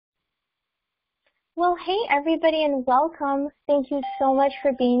Well, hey everybody and welcome. Thank you so much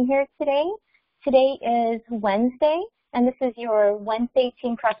for being here today. Today is Wednesday and this is your Wednesday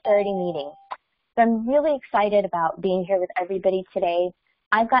Team Prosperity meeting. So I'm really excited about being here with everybody today.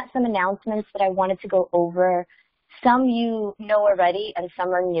 I've got some announcements that I wanted to go over. Some you know already and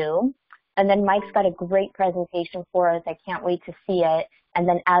some are new. And then Mike's got a great presentation for us. I can't wait to see it. And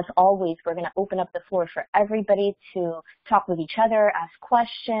then as always, we're going to open up the floor for everybody to talk with each other, ask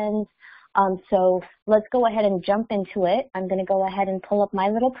questions. So let's go ahead and jump into it. I'm going to go ahead and pull up my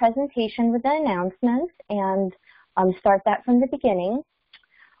little presentation with the announcements and start that from the beginning.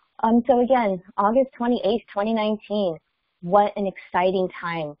 So again, August 28th, 2019, what an exciting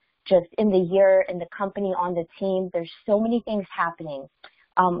time just in the year, in the company, on the team. There's so many things happening.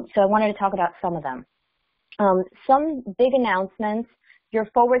 So I wanted to talk about some of them. Some big announcements. Your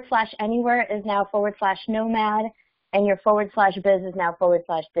 /anywhere is now /nomad, and your /biz is now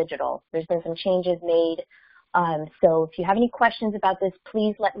 /digital. There's been some changes made. So if you have any questions about this,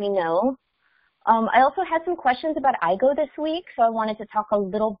 please let me know. I also had some questions about IGO this week, so I wanted to talk a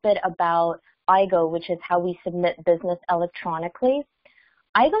little bit about IGO, which is how we submit business electronically.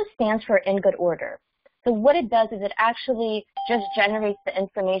 IGO stands for In Good Order. So what it does is it actually just generates the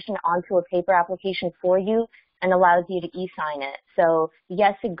information onto a paper application for you and allows you to e-sign it. So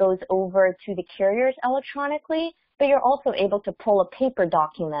yes, it goes over to the carriers electronically, but you're also able to pull a paper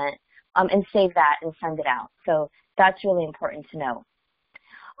document and save that and send it out. So that's really important to know.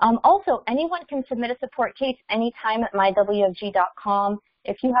 Also, anyone can submit a support case anytime at mywfg.com.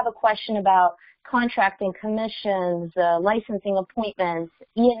 If you have a question about contracting, commissions, licensing appointments,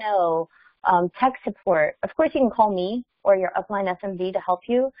 E&O, tech support, of course you can call me or your upline SMD to help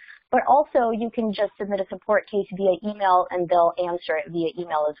you, but also you can just submit a support case via email and they'll answer it via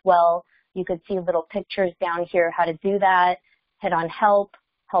email as well. You could see little pictures down here how to do that. Hit on help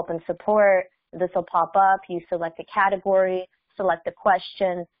and support. This will pop up. You select a category, select the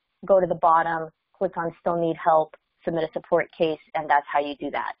question, go to the bottom, click on still need help, submit a support case, and that's how you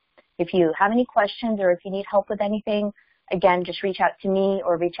do that. If you have any questions or if you need help with anything, again, just reach out to me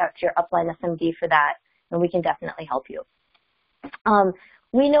or reach out to your upline SMD for that, and we can definitely help you.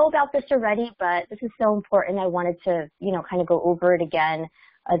 We know about this already, but this is so important. I wanted to, kind of go over it again,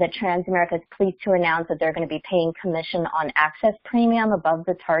 that Transamerica is pleased to announce that they're going to be paying commission on access premium above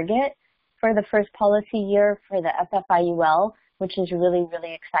the target for the first policy year for the FFIUL, which is really,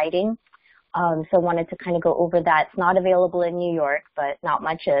 really exciting. So I wanted to kind of go over that. It's not available in New York, but not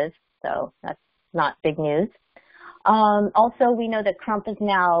much is, so that's not big news. Also, we know that Crump is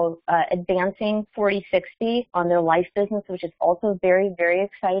now advancing 40/60 on their life business, which is also very, very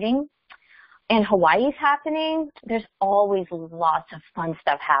exciting. And Hawaii's happening. There's always lots of fun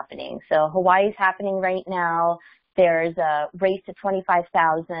stuff happening. So Hawaii's happening right now. There's a race to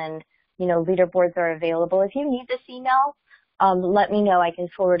 25,000. Leaderboards are available. If you need this email, let me know. I can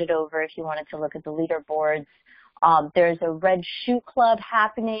forward it over if you wanted to look at the leaderboards. There's a Red Shoe Club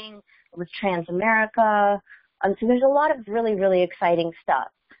happening with Transamerica. So there's a lot of really, really exciting stuff.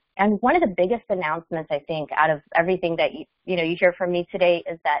 And one of the biggest announcements, I think, out of everything that you hear from me today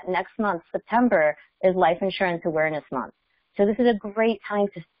is that next month, September, is Life Insurance Awareness Month. So this is a great time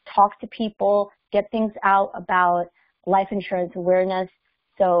to talk to people, get things out about life insurance awareness.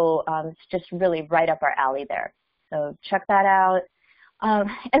 So it's just really right up our alley there. So check that out. And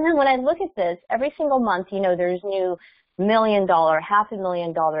then when I look at this, every single month, there's new $1 million,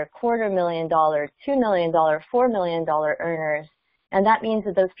 $500,000, $250,000, $2 million, $4 million earners. And that means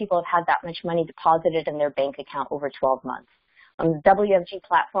that those people have had that much money deposited in their bank account over 12 months. The WFG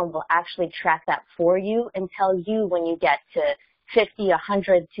platform will actually track that for you and tell you when you get to 50,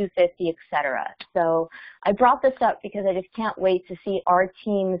 100, 250, etc. So I brought this up because I just can't wait to see our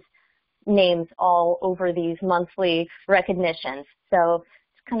team's names all over these monthly recognitions. So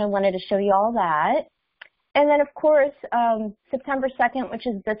just kind of wanted to show you all that. And then, of course, September 2nd, which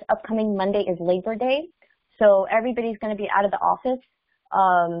is this upcoming Monday, is Labor Day. So everybody's going to be out of the office.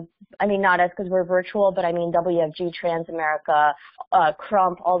 Not us because we're virtual, but WFG, Transamerica,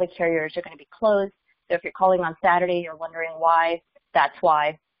 Crump, all the carriers are going to be closed. So if you're calling on Saturday, you're wondering why, that's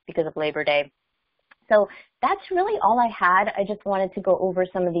why, because of Labor Day. So that's really all I had. I just wanted to go over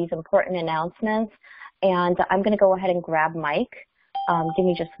some of these important announcements. And I'm going to go ahead and grab Mike. Give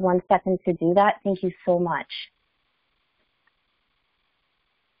me just 1 second to do that. Thank you so much.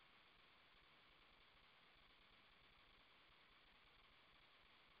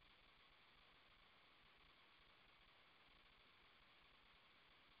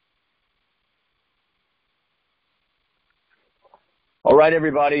 All right,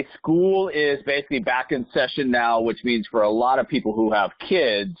 everybody. School is basically back in session now, which means for a lot of people who have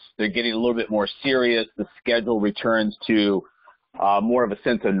kids, they're getting a little bit more serious. The schedule returns to more of a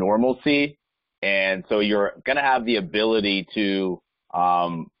sense of normalcy. And so you're going to have the ability to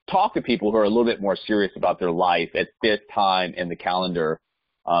talk to people who are a little bit more serious about their life at this time in the calendar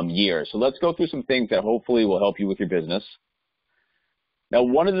year. So let's go through some things that hopefully will help you with your business. Now,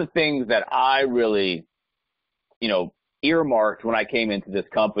 one of the things that I really, earmarked when I came into this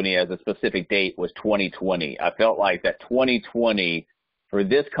company as a specific date was 2020. I felt like that 2020 for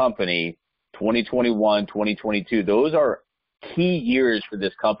this company, 2021, 2022, those are key years for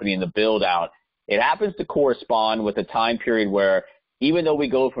this company in the build out. It happens to correspond with a time period where even though we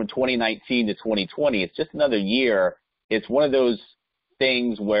go from 2019 to 2020, it's just another year. It's one of those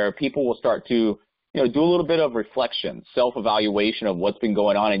things where people will start to, do a little bit of reflection, self-evaluation of what's been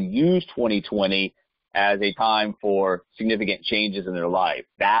going on and use 2020 as a time for significant changes in their life.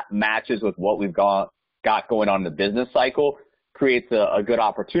 That matches with what we've got going on in the business cycle, creates a good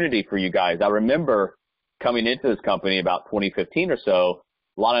opportunity for you guys. I remember coming into this company about 2015 or so,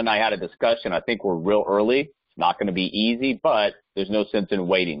 Lana and I had a discussion. I think we're real early. It's not going to be easy, but there's no sense in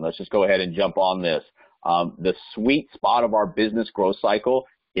waiting. Let's just go ahead and jump on this. The sweet spot of our business growth cycle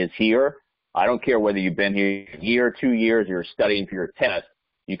is here. I don't care whether you've been here a year, 2 years, or you're studying for your test.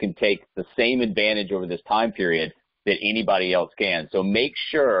 You can take the same advantage over this time period that anybody else can. So make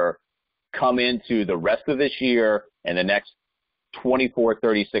sure come into the rest of this year and the next 24,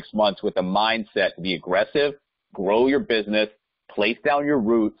 36 months with a mindset to be aggressive, grow your business, place down your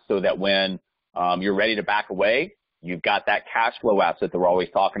roots so that when you're ready to back away, you've got that cash flow asset that we're always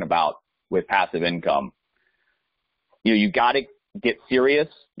talking about with passive income. You've got to get serious.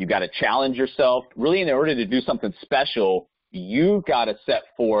 You've got to challenge yourself. Really, in order to do something special, you've got to set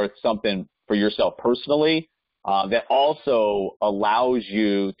forth something for yourself personally that also allows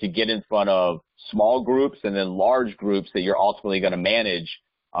you to get in front of small groups and then large groups that you're ultimately going to manage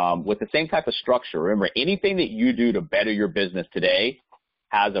with the same type of structure. Remember, anything that you do to better your business today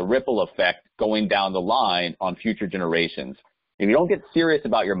has a ripple effect going down the line on future generations. If you don't get serious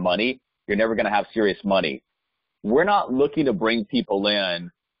about your money, you're never going to have serious money. We're not looking to bring people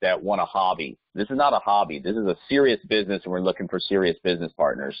in that want a hobby. This is not a hobby. This is a serious business, and we're looking for serious business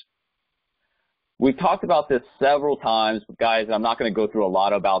partners. We've talked about this several times, guys, and I'm not going to go through a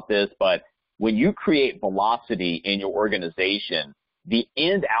lot about this, but when you create velocity in your organization, the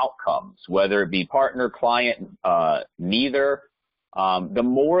end outcomes, whether it be partner, client, neither, the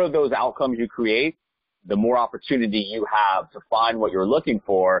more of those outcomes you create, the more opportunity you have to find what you're looking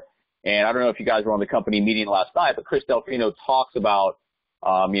for. And I don't know if you guys were on the company meeting last night, but Chris Delfino talks about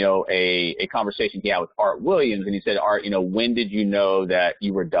a conversation he had with Art Williams, and he said, Art, when did you know that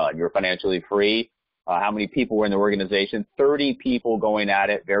you were done? You were financially free. How many people were in the organization? 30 people going at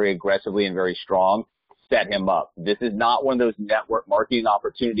it very aggressively and very strong. Set him up. This is not one of those network marketing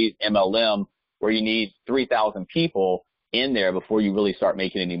opportunities, MLM, where you need 3,000 people in there before you really start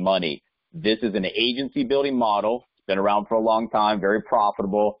making any money. This is an agency building model. It's been around for a long time, very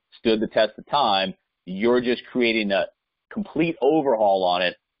profitable, stood the test of time. You're just creating a complete overhaul on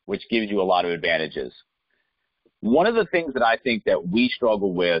it, which gives you a lot of advantages. One of the things that I think that we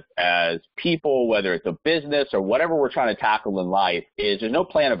struggle with as people, whether it's a business or whatever we're trying to tackle in life, is there's no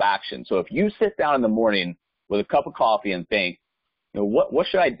plan of action. So if you sit down in the morning with a cup of coffee and think, what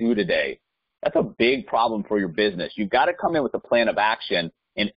should I do today? That's a big problem for your business. You've got to come in with a plan of action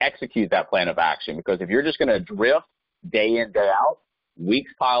and execute that plan of action, because if you're just going to drift day in, day out,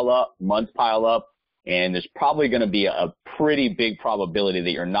 weeks pile up, months pile up, and there's probably going to be a pretty big probability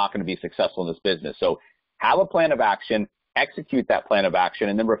that you're not going to be successful in this business. So have a plan of action, execute that plan of action,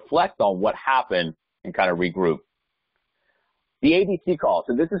 and then reflect on what happened and kind of regroup. The ABC call.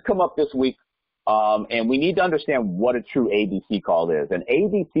 So this has come up this week, and we need to understand what a true ABC call is. An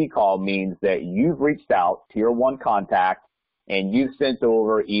ABC call means that you've reached out, tier 1 contact, and you've sent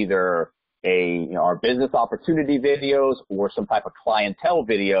over either our business opportunity videos or some type of clientele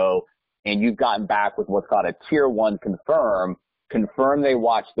video, and you've gotten back with what's called a tier 1 confirm they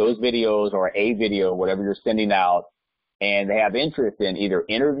watch those videos or a video, whatever you're sending out, and they have interest in either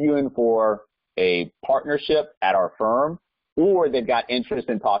interviewing for a partnership at our firm, or they've got interest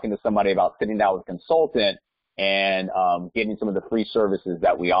in talking to somebody about sitting down with a consultant and getting some of the free services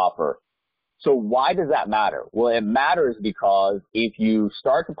that we offer. So why does that matter? Well, it matters because if you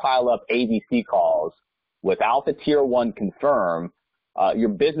start to pile up ABC calls without the tier 1 confirm, your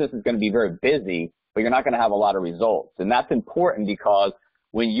business is going to be very busy, but you're not going to have a lot of results. And that's important because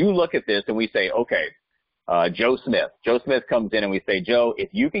when you look at this and we say, okay, Joe Smith comes in and we say, Joe, if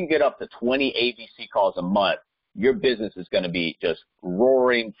you can get up to 20 ABC calls a month, your business is going to be just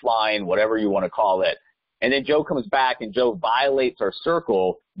roaring, flying, whatever you want to call it. And then Joe comes back and Joe violates our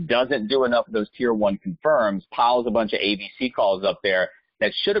circle, doesn't do enough of those tier 1 confirms, piles a bunch of ABC calls up there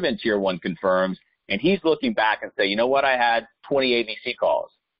that should have been tier 1 confirms. And he's looking back and say, you know what? I had 20 ABC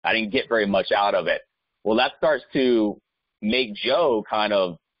calls. I didn't get very much out of it. Well, that starts to make Joe kind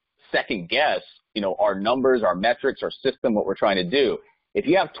of second guess, our numbers, our metrics, our system, what we're trying to do. If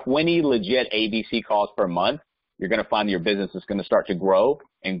you have 20 legit ABC calls per month, you're going to find your business is going to start to grow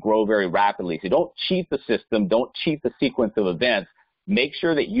and grow very rapidly. So don't cheat the system. Don't cheat the sequence of events. Make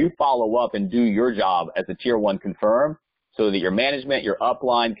sure that you follow up and do your job as a tier 1 confirm so that your management, your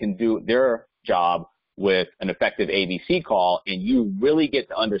upline can do their job with an effective ABC call, and you really get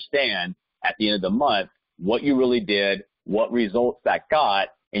to understand at the end of the month what you really did, what results that got,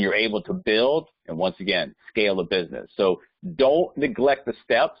 and you're able to build and, once again, scale a business. So don't neglect the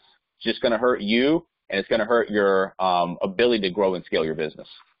steps. It's just going to hurt you, and it's going to hurt your ability to grow and scale your business.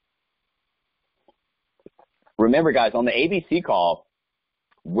 Remember, guys, on the ABC call,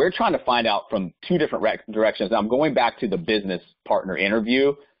 we're trying to find out from 2 different directions. I'm going back to the business partner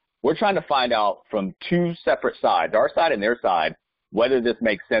interview. We're trying to find out from 2 separate sides, our side and their side, whether this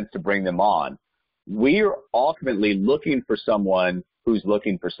makes sense to bring them on. We're ultimately looking for someone who's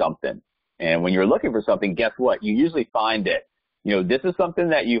looking for something. And when you're looking for something, guess what? You usually find it. This is something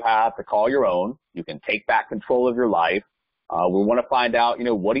that you have to call your own. You can take back control of your life. We want to find out,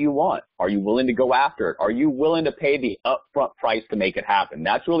 what do you want? Are you willing to go after it? Are you willing to pay the upfront price to make it happen?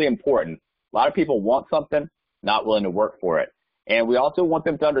 That's really important. A lot of people want something, not willing to work for it. And we also want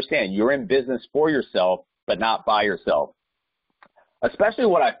them to understand you're in business for yourself, but not by yourself. Especially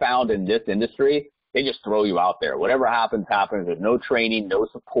what I found in this industry, they just throw you out there. Whatever happens, happens. There's no training, no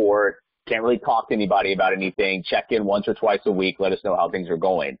support. Can't really talk to anybody about anything. Check in once or twice a week. Let us know how things are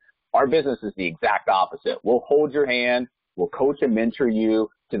going. Our business is the exact opposite. We'll hold your hand. We'll coach and mentor you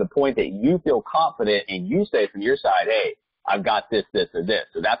to the point that you feel confident and you say from your side, hey, I've got this, this, or this.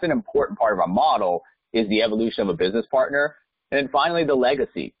 So that's an important part of our model is the evolution of a business partner. And then finally, the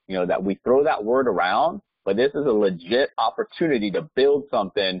legacy, that we throw that word around, but this is a legit opportunity to build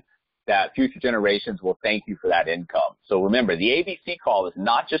something that future generations will thank you for that income. So remember, the ABC call is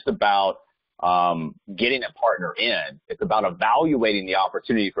not just about getting a partner in. It's about evaluating the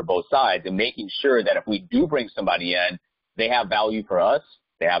opportunity for both sides and making sure that if we do bring somebody in, they have value for us,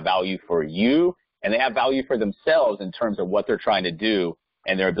 they have value for you, and they have value for themselves in terms of what they're trying to do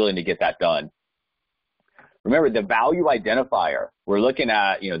and their ability to get that done. Remember, the value identifier, we're looking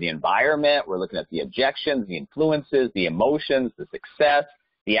at, the environment, we're looking at the objections, the influences, the emotions, the success,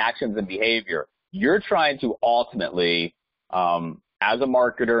 the actions and behavior. You're trying to ultimately, as a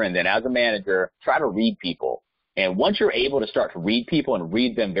marketer and then as a manager, try to read people. And once you're able to start to read people and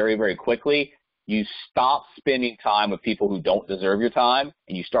read them very, very quickly, you stop spending time with people who don't deserve your time,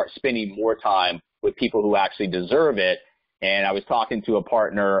 and you start spending more time with people who actually deserve it. And I was talking to a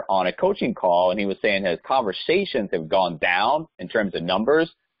partner on a coaching call, and he was saying his conversations have gone down in terms of numbers,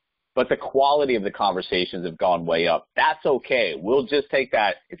 but the quality of the conversations have gone way up. That's okay. We'll just take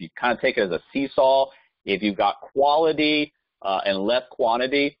that. If you kind of take it as a seesaw, if you've got quality and less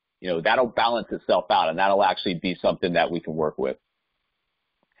quantity, that'll balance itself out, and that'll actually be something that we can work with.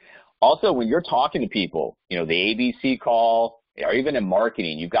 Also, when you're talking to people, the ABC call, or even in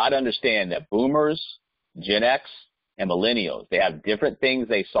marketing, you've got to understand that boomers, Gen X, and millennials, they have different things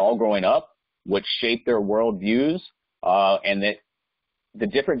they saw growing up, which shape their worldviews, and that the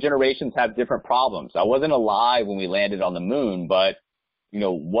different generations have different problems. I wasn't alive when we landed on the moon, but,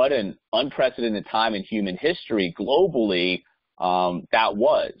 what an unprecedented time in human history globally that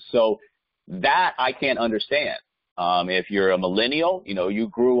was. So that I can't understand. If you're a millennial, you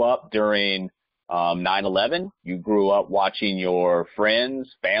grew up during 9/11, you grew up watching your friends,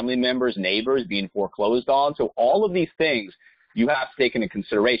 family members, neighbors being foreclosed on. So all of these things you have to take into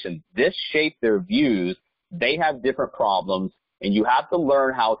consideration. This shaped their views. They have different problems, and you have to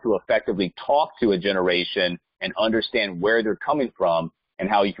learn how to effectively talk to a generation and understand where they're coming from and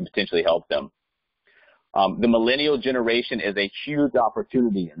how you can potentially help them. The millennial generation is a huge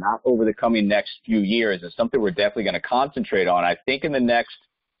opportunity, and not over the coming next few years. It's something we're definitely going to concentrate on. I think in the next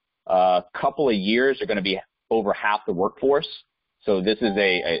couple of years, they're going to be over half the workforce. So this is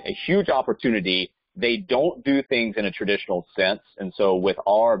a huge opportunity. They don't do things in a traditional sense. And so with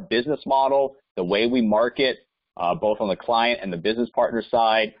our business model, the way we market, both on the client and the business partner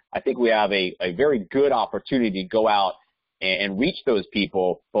side, I think we have a very good opportunity to go out and reach those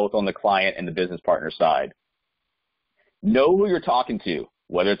people, both on the client and the business partner side. Know who you're talking to,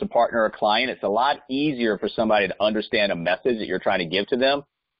 whether it's a partner or a client. It's a lot easier for somebody to understand a message that you're trying to give to them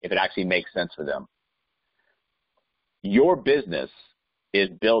if it actually makes sense for them. your business is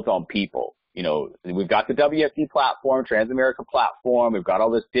built on people. You know, we've got the WFD platform, Transamerica platform. We've got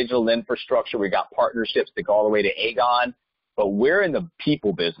all this digital infrastructure. We've got partnerships that go all the way to Aegon, but we're in the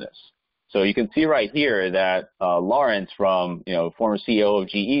people business. So you can see right here that Lawrence from, former CEO of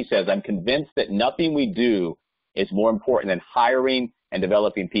GE says, I'm convinced that nothing we do is more important than hiring and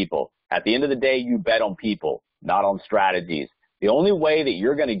developing people. At the end of the day, you bet on people, not on strategies. The only way that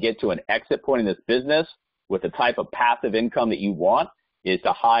you're going to get to an exit point in this business with the type of passive income that you want is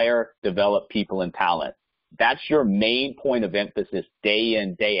to hire, develop people and talent. That's your main point of emphasis day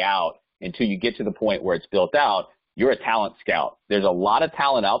in, day out until you get to the point where it's built out. You're a talent scout. There's a lot of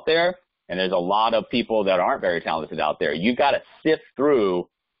talent out there, and there's a lot of people that aren't very talented out there. You've got to sift through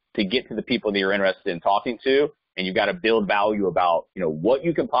to get to the people that you're interested in talking to, and you've got to build value about, what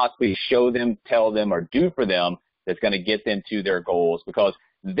you can possibly show them, tell them, or do for them that's going to get them to their goals, because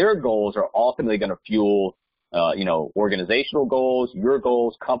their goals are ultimately going to fuel organizational goals, your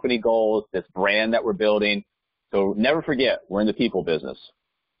goals, company goals, this brand that we're building. So never forget, we're in the people business.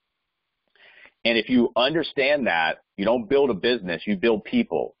 And if you understand that, you don't build a business, you build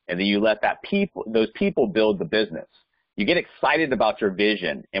people, and then you let those people build the business. You get excited about your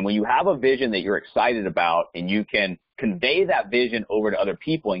vision. And when you have a vision that you're excited about and you can convey that vision over to other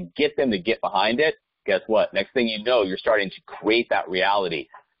people and get them to get behind it, guess what? Next thing you know, you're starting to create that reality.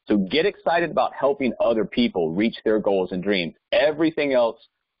 So get excited about helping other people reach their goals and dreams. Everything else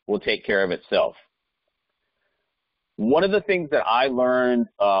will take care of itself. One of the things that I learned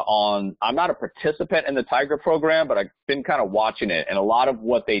I'm not a participant in the Tiger program, but I've been kind of watching it. And a lot of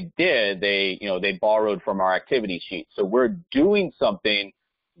what they did, they borrowed from our activity sheet. So we're doing something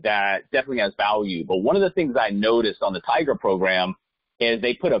that definitely has value. But one of the things I noticed on the Tiger program is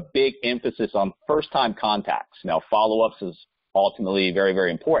they put a big emphasis on first-time contacts. Now, follow-ups is ultimately very, very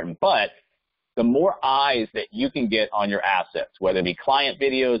important. But the more eyes that you can get on your assets, whether it be client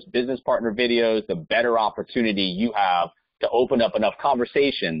videos, business partner videos, the better opportunity you have to open up enough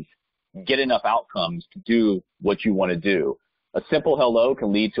conversations, get enough outcomes to do what you want to do. A simple hello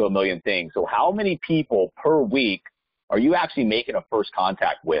can lead to a million things. So how many people per week are you actually making a first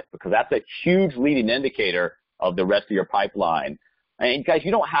contact with? Because that's a huge leading indicator of the rest of your pipeline. And guys,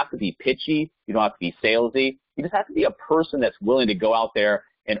 you don't have to be pitchy. You don't have to be salesy. You just have to be a person that's willing to go out there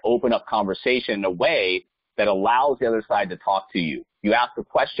and open up conversation in a way that allows the other side to talk to you. You ask a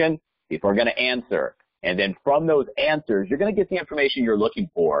question, people are going to answer. And then from those answers, you're going to get the information you're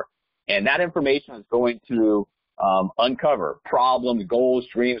looking for. And that information is going to uncover problems, goals,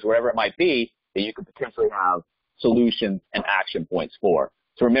 dreams, whatever it might be, that you could potentially have solutions and action points for.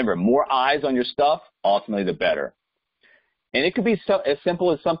 So remember, more eyes on your stuff, ultimately the better. And it could be as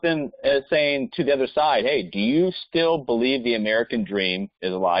simple as something as saying to the other side, hey, do you still believe the American dream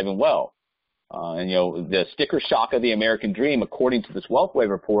is alive and well? The sticker shock of the American dream, according to this WealthWave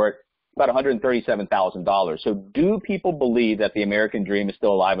report, about $137,000. So do people believe that the American dream is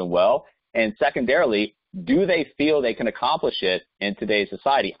still alive and well? And secondarily, do they feel they can accomplish it in today's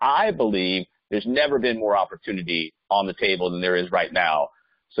society? I believe there's never been more opportunity on the table than there is right now.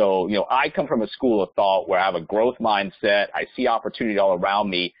 So, I come from a school of thought where I have a growth mindset. I see opportunity all around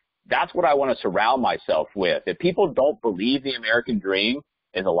me. That's what I want to surround myself with. If people don't believe the American dream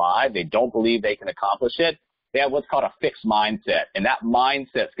is alive, they don't believe they can accomplish it, they have what's called a fixed mindset. And that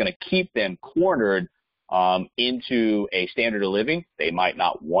mindset's going to keep them cornered into a standard of living they might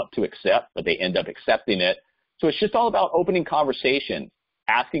not want to accept, but they end up accepting it. So it's just all about opening conversations,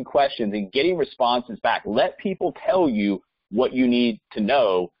 asking questions, and getting responses back. Let people tell you what you need to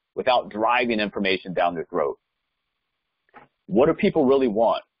know without driving information down their throat. What do people really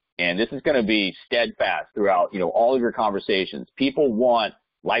want? And this is going to be steadfast throughout, all of your conversations. People want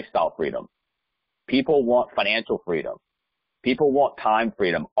lifestyle freedom. People want financial freedom. People want time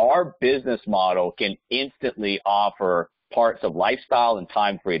freedom. Our business model can instantly offer parts of lifestyle and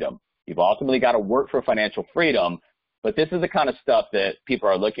time freedom. You've ultimately got to work for financial freedom, but this is the kind of stuff that people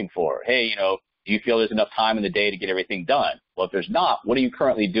are looking for. Hey, do you feel there's enough time in the day to get everything done? Well, if there's not, what are you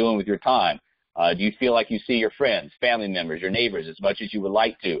currently doing with your time? Do you feel like you see your friends, family members, your neighbors as much as you would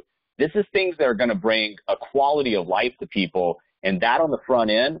like to? This is things that are going to bring a quality of life to people, and that on the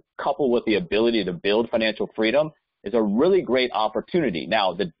front end, coupled with the ability to build financial freedom, is a really great opportunity.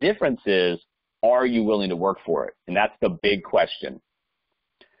 Now, the difference is, are you willing to work for it? And that's the big question.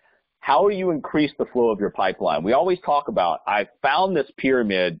 How do you increase the flow of your pipeline? We always talk about, I found this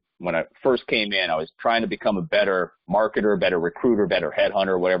pyramid when I first came in. I was trying to become a better marketer, better recruiter, better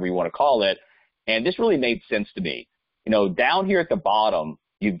headhunter, whatever you want to call it. And this really made sense to me. Down here at the bottom,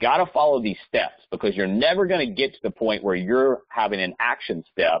 you've got to follow these steps because you're never going to get to the point where you're having an action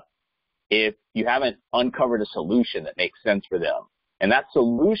step if you haven't uncovered a solution that makes sense for them. And that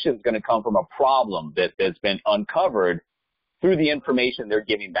solution is going to come from a problem that's been uncovered through the information they're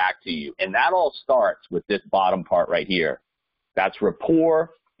giving back to you. And that all starts with this bottom part right here. That's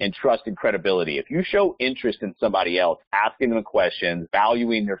rapport and trust and credibility. If you show interest in somebody else, asking them questions,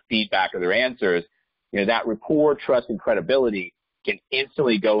 valuing their feedback or their answers, that rapport, trust, and credibility can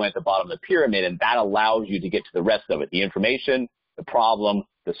instantly go at the bottom of the pyramid, and that allows you to get to the rest of it, the information, the problem,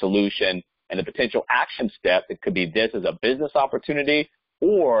 the solution, and the potential action step. It could be this as a business opportunity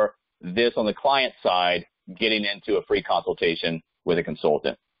or this on the client side, getting into a free consultation with a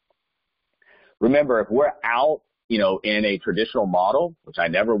consultant. Remember, if we're out, in a traditional model, which I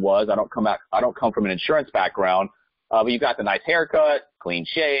never was, I don't come from an insurance background, but you've got the nice haircut, clean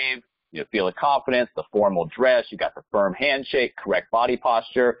shave, feel the confidence, the formal dress, you got the firm handshake, correct body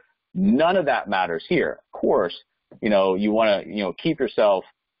posture. None of that matters here. Of course, you want to, keep yourself,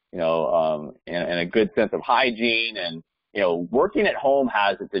 in a good sense of hygiene, and, working at home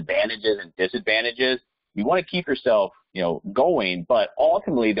has its advantages and disadvantages. You want to keep yourself, going, but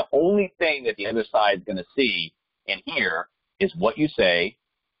ultimately the only thing that the other side is going to see and hear is what you say,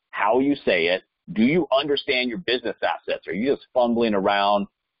 how you say it. Do you understand your business assets? Are you just fumbling around,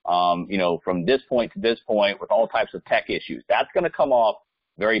 from this point to this point with all types of tech issues? That's going to come off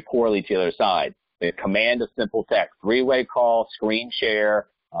very poorly to the other side. The command of simple text, three-way call, screen share.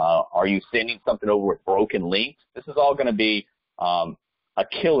 Are you sending something over with broken links? This is all going to be a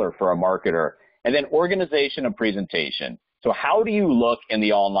killer for a marketer. And then organization and presentation. So how do you look in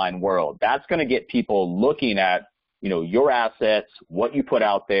the online world? That's going to get people looking at, your assets, what you put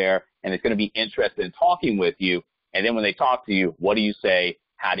out there, and it's going to be interested in talking with you. And then when they talk to you, what do you say?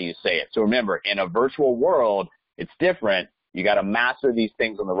 How do you say it? So remember, in a virtual world, it's different. You got to master these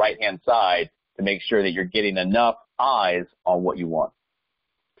things on the right-hand side to make sure that you're getting enough eyes on what you want.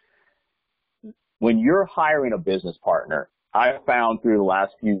 When you're hiring a business partner, I've found through the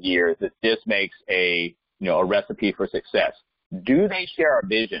last few years that this makes a recipe for success. Do they share our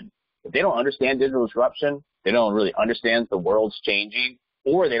vision? If they don't understand digital disruption, they don't really understand the world's changing,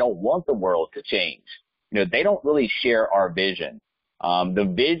 or they don't want the world to change. They don't really share our vision.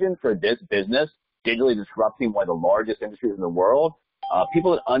 The vision for this business, digitally disrupting one of the largest industries in the world,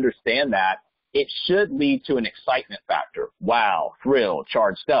 people that understand that, it should lead to an excitement factor. Wow, thrill,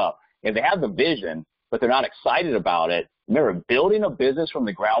 charged up. If they have the vision, but they're not excited about it, remember, building a business from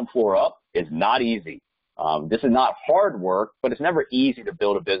the ground floor up is not easy. This is not hard work, but it's never easy to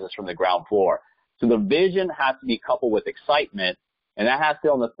build a business from the ground floor. So the vision has to be coupled with excitement, and that has to be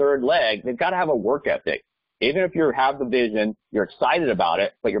on the third leg. They've got to have a work ethic. Even if you have the vision, you're excited about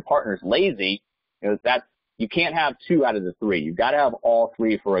it, but your partner's lazy, you can't have two out of the three. You've got to have all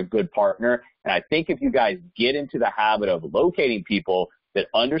three for a good partner. And I think if you guys get into the habit of locating people that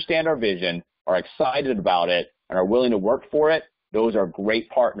understand our vision, are excited about it, and are willing to work for it, those are great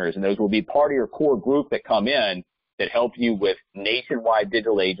partners. And those will be part of your core group that come in that help you with nationwide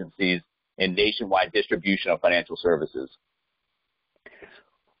digital agencies and nationwide distribution of financial services.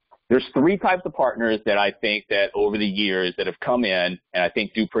 There's three types of partners that I think that over the years that have come in and I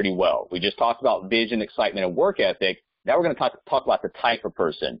think do pretty well. We just talked about vision, excitement, and work ethic. Now we're going to talk about the type of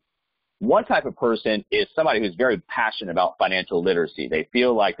person. One type of person is somebody who's very passionate about financial literacy. They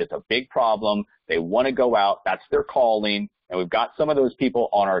feel like it's a big problem. They want to go out. That's their calling. And we've got some of those people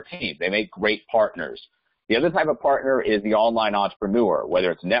on our team. They make great partners. The other type of partner is the online entrepreneur,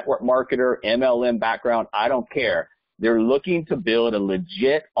 whether it's network marketer, MLM background, I don't care. They're looking to build a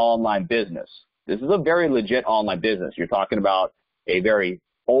legit online business. This is a very legit online business. You're talking about a very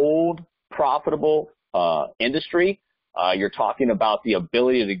old, profitable industry. You're talking about the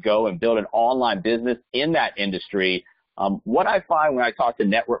ability to go and build an online business in that industry. What I find when I talk to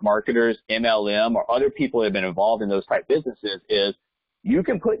network marketers, MLM, or other people that have been involved in those type businesses is you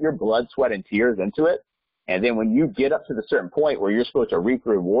can put your blood, sweat, and tears into it. And then when you get up to the certain point where you're supposed to reap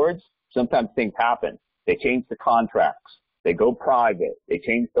the rewards, sometimes things happen. They change the contracts. They go private. They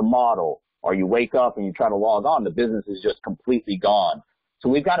change the model. Or you wake up and you try to log on, the business is just completely gone. So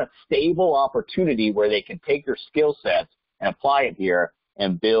we've got a stable opportunity where they can take their skill sets and apply it here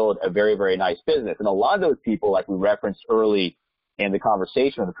and build a very, very nice business. And a lot of those people, like we referenced early in the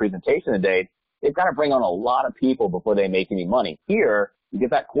conversation or the presentation today, they've got to bring on a lot of people before they make any money. Here, you get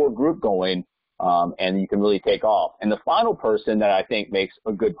that core group going, and you can really take off. And the final person that I think makes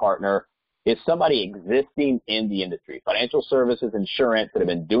a good partner is somebody existing in the industry, financial services, insurance, that have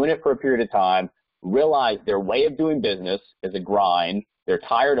been doing it for a period of time, realize their way of doing business is a grind, they're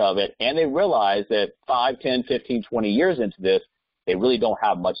tired of it, and they realize that 5, 10, 15, 20 years into this, they really don't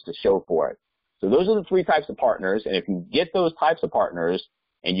have much to show for it. So those are the three types of partners, and if you get those types of partners,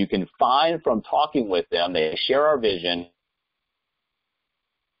 And you can find from talking with them, they share our vision,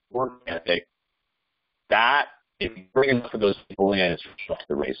 work ethic, that if you bring enough of those people in, it's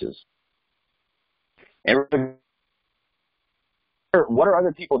the races. And what are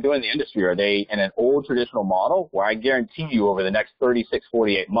other people doing in the industry? Are they in an old traditional model? Where I guarantee you over the next 36,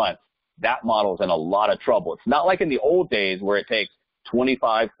 48 months, that model is in a lot of trouble. It's not like in the old days where it takes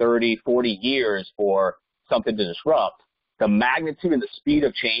 25, 30, 40 years for something to disrupt. The magnitude and the speed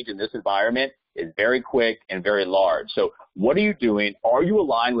of change in this environment is very quick and very large. So what are you doing? Are you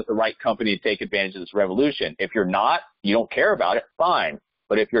aligned with the right company to take advantage of this revolution? If you're not, you don't care about it, fine.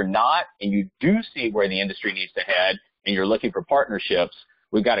 But if you're not and you do see where the industry needs to head and you're looking for partnerships,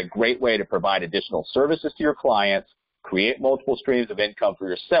 we've got a great way to provide additional services to your clients, create multiple streams of income for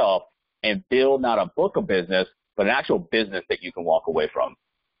yourself, and build not a book of business, but an actual business that you can walk away from.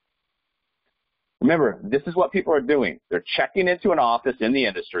 Remember, this is what people are doing. They're checking into an office in the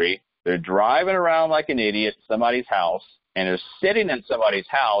industry. They're driving around like an idiot to somebody's house, and they're sitting in somebody's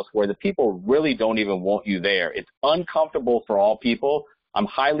house where the people really don't even want you there. It's uncomfortable for all people. I'm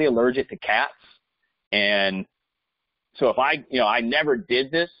highly allergic to cats. And so if I never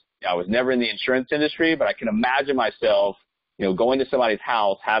did this. I was never in the insurance industry, but I can imagine myself, going to somebody's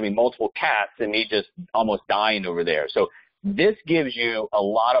house, having multiple cats, and me just almost dying over there. So this gives you a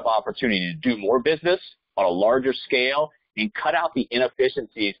lot of opportunity to do more business on a larger scale and cut out the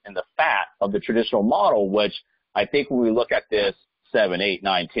inefficiencies and the fat of the traditional model, which I think when we look at this 7, 8,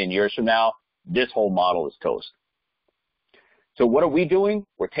 9, 10 years from now, this whole model is toast. So what are we doing?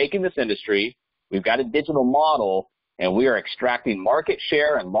 We're taking this industry. We've got a digital model, and we are extracting market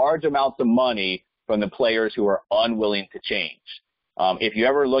share and large amounts of money from the players who are unwilling to change. If you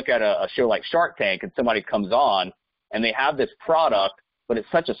ever look at a show like Shark Tank and somebody comes on and they have this product, but it's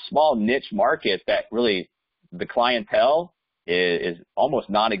such a small niche market that really the clientele is almost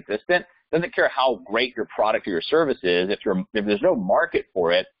non-existent, doesn't care how great your product or your service is. If there's no market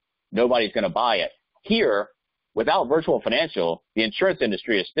for it, nobody's going to buy it. Here, without Virtual Financial, the insurance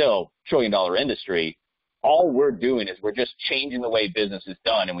industry is still a trillion-dollar industry. All we're doing is we're just changing the way business is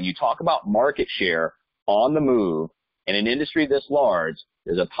done. And when you talk about market share on the move in an industry this large,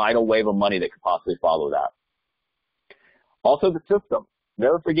 there's a tidal wave of money that could possibly follow that. Also, the system.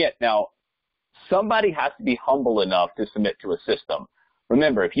 Never forget. Now, somebody has to be humble enough to submit to a system.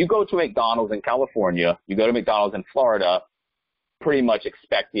 Remember, if you go to McDonald's in California, you go to McDonald's in Florida, pretty much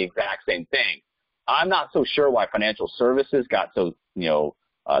expect the exact same thing. I'm not so sure why financial services got so,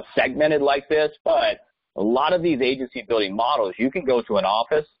 segmented like this, but a lot of these agency building models, you can go to an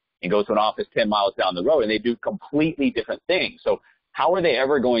office and go to an office 10 miles down the road, and they do completely different things. So how are they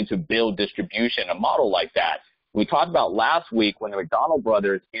ever going to build distribution, a model like that? We talked about last week when the McDonald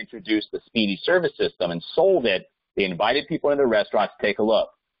brothers introduced the Speedy Service System and sold it. They invited people into the restaurants to take a look.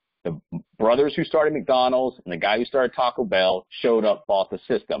 The brothers who started McDonald's and the guy who started Taco Bell showed up, bought the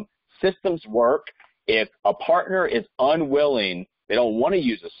system. Systems work. If a partner is unwilling, they don't want to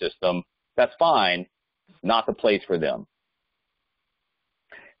use a system, that's fine. It's not the place for them.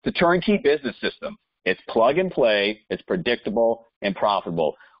 It's a turnkey business system. It's plug and play. It's predictable and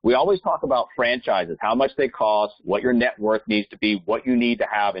profitable. We always talk about franchises, how much they cost, what your net worth needs to be, what you need to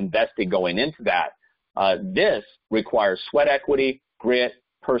have invested going into that. This requires sweat equity, grit,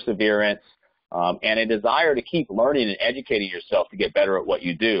 perseverance, and a desire to keep learning and educating yourself to get better at what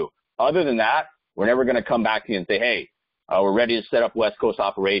you do. Other than that, we're never going to come back to you and say, hey, we're ready to set up West Coast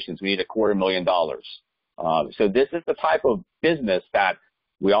operations. We need $250,000. So this is the type of business that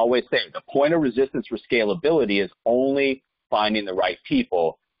we always say the point of resistance for scalability is only finding the right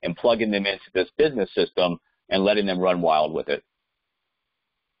people and plugging them into this business system and letting them run wild with it.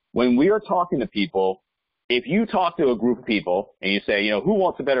 When we are talking to people, if you talk to a group of people and you say, who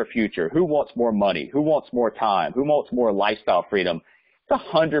wants a better future? Who wants more money? Who wants more time? Who wants more lifestyle freedom? It's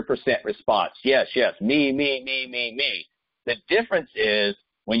 100% response. Yes, yes, me. The difference is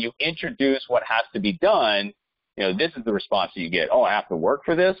when you introduce what has to be done, this is the response that you get. Oh, I have to work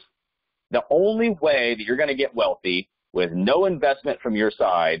for this? The only way that you're going to get wealthy with no investment from your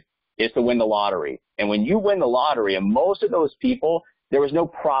side is to win the lottery. And when you win the lottery, and most of those people, there was no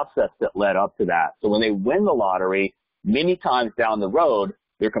process that led up to that. So when they win the lottery, many times down the road,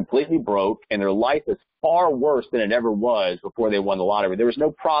 they're completely broke and their life is far worse than it ever was before they won the lottery. There was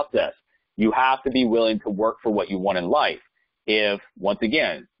no process. You have to be willing to work for what you want in life. If, once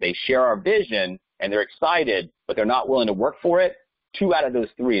again, they share our vision and they're excited, but they're not willing to work for it, 2 out of those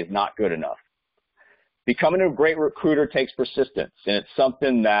 3 is not good enough. Becoming a great recruiter takes persistence, and it's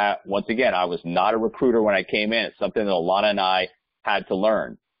something that, once again, I was not a recruiter when I came in. It's something that Alana and I had to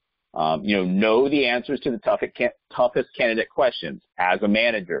learn. Know the answers to the toughest candidate questions. As a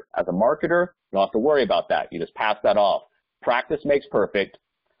manager, as a marketer, you don't have to worry about that. You just pass that off. Practice makes perfect.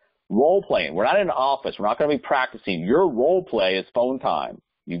 Role playing. We're not in an office. We're not going to be practicing. Your role play is phone time.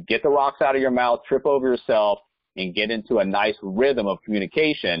 You get the rocks out of your mouth, trip over yourself, and get into a nice rhythm of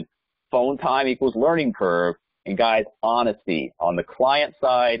communication. Phone time equals learning curve. And guys, honesty on the client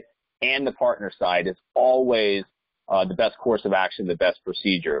side and the partner side is always the best course of action, the best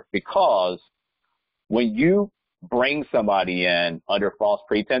procedure. Because when you bring somebody in under false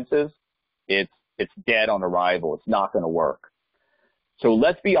pretenses, it's dead on arrival. It's not going to work. So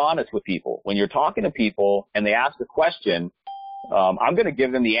let's be honest with people. When you're talking to people and they ask a question, I'm going to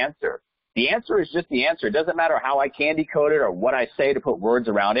give them the answer. The answer is just the answer. It doesn't matter how I candy code it or what I say to put words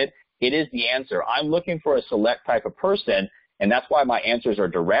around it. It is the answer. I'm looking for a select type of person, and that's why my answers are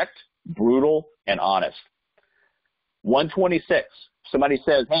direct, brutal, and honest. 126. Somebody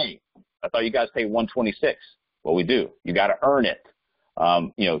says, hey, I thought you guys pay 126. Well, we do. You got to earn it.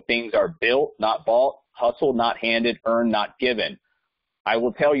 Things are built, not bought, hustled, not handed, earned, not given. I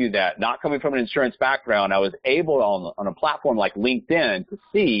will tell you that, not coming from an insurance background, I was able on a platform like LinkedIn to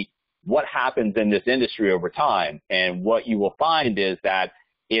see what happens in this industry over time. And what you will find is that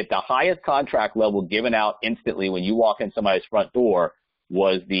if the highest contract level given out instantly when you walk in somebody's front door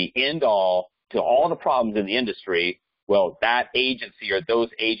was the end all to all the problems in the industry, well, that agency or those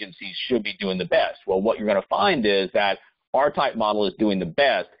agencies should be doing the best. Well, what you're going to find is that our type model is doing the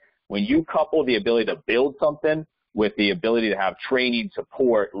best when you couple the ability to build something with the ability to have training,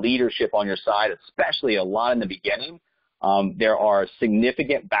 support, leadership on your side, especially a lot in the beginning. There are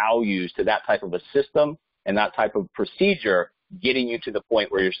significant values to that type of a system and that type of procedure getting you to the point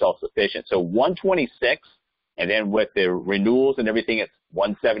where you're self-sufficient. So 126, and then with the renewals and everything, it's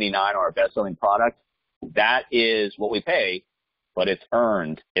 179 on our best-selling product. That is what we pay, but it's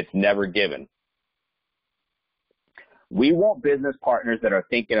earned. It's never given. We want business partners that are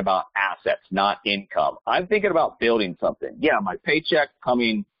thinking about assets, not income. I'm thinking about building something. Yeah, my next paycheck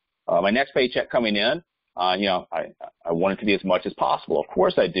coming in, I want it to be as much as possible. Of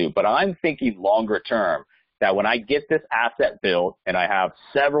course I do, but I'm thinking longer term that when I get this asset built and I have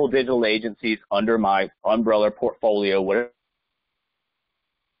several digital agencies under my umbrella portfolio, whatever,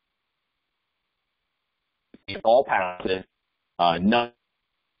 all passive, none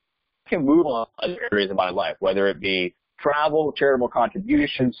can move on other areas of my life, whether it be travel, charitable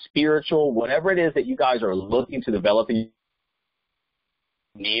contributions, spiritual, whatever it is that you guys are looking to develop and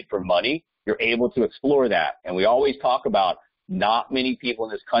need for money, you're able to explore that. And we always talk about not many people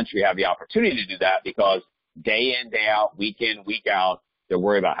in this country have the opportunity to do that because day in, day out, week in, week out, they're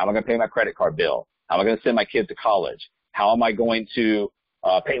worried about how am I going to pay my credit card bill? How am I going to send my kids to college? How am I going to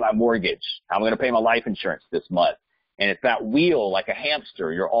pay my mortgage? How am I going to pay my life insurance this month? And it's that wheel like a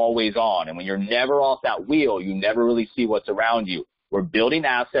hamster you're always on. And when you're never off that wheel, you never really see what's around you. We're building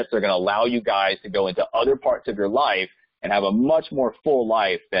assets that are going to allow you guys to go into other parts of your life and have a much more full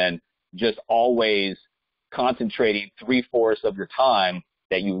life than just always concentrating 3/4 of your time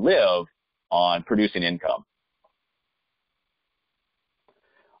that you live on producing income.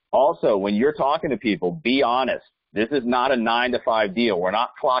 Also, when you're talking to people, be honest. This is not a 9-to-5 deal. We're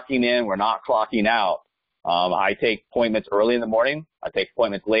not clocking in. We're not clocking out. I take appointments early in the morning. I take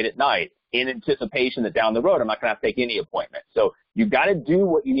appointments late at night in anticipation that down the road I'm not going to have to take any appointment. So you've got to do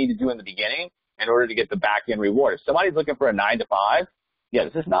what you need to do in the beginning in order to get the back end reward. If somebody's looking for a 9-to-5, yeah,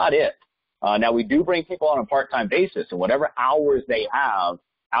 this is not it. Now, we do bring people on a part-time basis, and whatever hours they have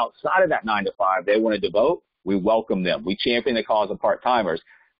outside of that 9-to-5 they want to devote, we welcome them. We champion the cause of part-timers.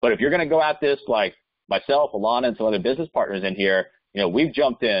 But if you're going to go at this like myself, Alana, and some other business partners in here, we've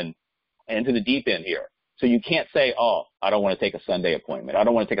jumped into the deep end here. So you can't say, oh, I don't want to take a Sunday appointment. I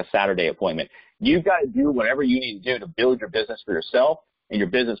don't want to take a Saturday appointment. You've got to do whatever you need to do to build your business for yourself and your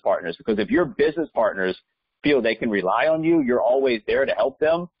business partners. Because if your business partners feel they can rely on you, you're always there to help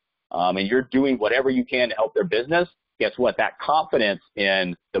them, and you're doing whatever you can to help their business, guess what? That confidence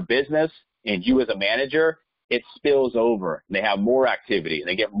in the business and you as a manager, it spills over. And they have more activity and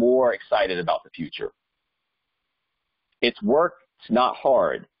they get more excited about the future. It's work. It's not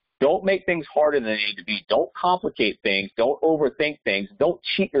hard. Don't make things harder than they need to be. Don't complicate things. Don't overthink things. Don't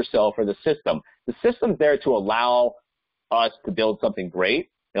cheat yourself or the system. The system's there to allow us to build something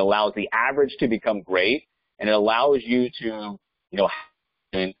great. It allows the average to become great, and it allows you to,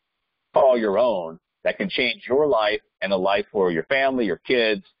 call your own that can change your life and the life for your family, your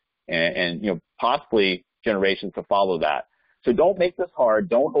kids, and possibly generations to follow that. So don't make this hard.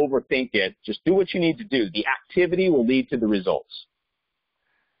 Don't overthink it. Just do what you need to do. The activity will lead to the results.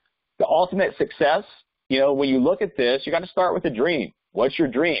 The ultimate success, when you look at this, you got to start with a dream. What's your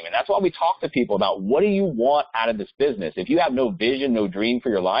dream? And that's why we talk to people about what do you want out of this business. If you have no vision, no dream for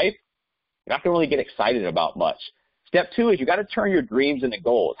your life, you're not going to really get excited about much. Step 2 is you got to turn your dreams into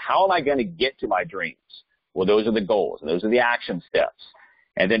goals. How am I going to get to my dreams? Well, those are the goals. Those are the action steps.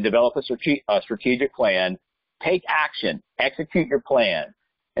 And then develop a strategic plan. Take action. Execute your plan.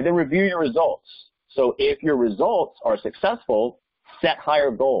 And then review your results. So if your results are successful, set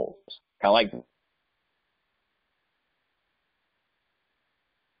higher goals. Kind of like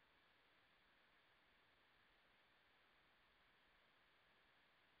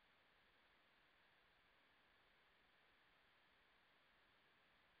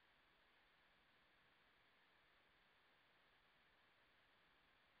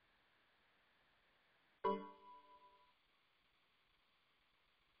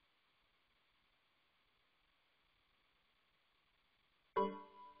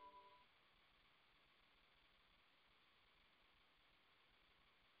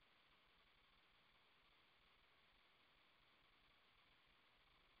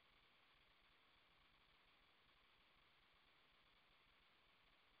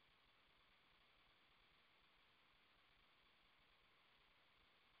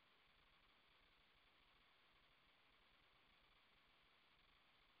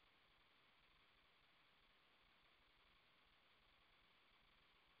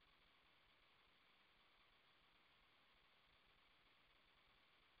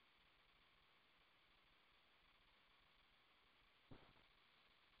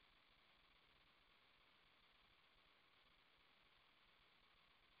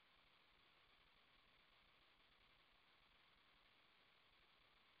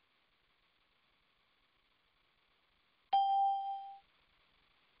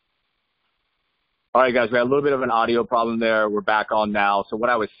all right, guys, we had a little bit of an audio problem there. We're back on now. So what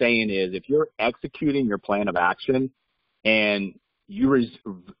I was saying is if you're executing your plan of action and you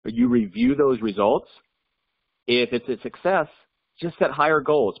review those results, if it's a success, just set higher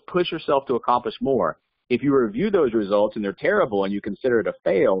goals. Push yourself to accomplish more. If you review those results and they're terrible and you consider it a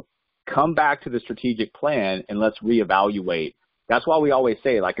fail, come back to the strategic plan and let's reevaluate. That's why we always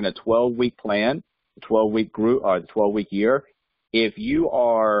say, like in a 12-week plan, the 12-week group or the 12-week year, if you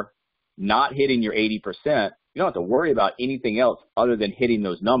are not hitting your 80%, you don't have to worry about anything else other than hitting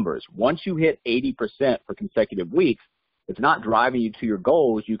those numbers. Once you hit 80% for consecutive weeks, it's not driving you to your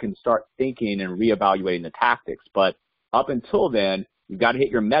goals. You can start thinking and reevaluating the tactics. But up until then, you've got to hit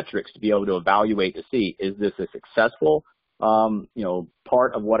your metrics to be able to evaluate to see, is this a successful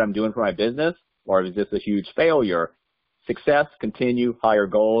part of what I'm doing for my business, or is this a huge failure? Success, continue, higher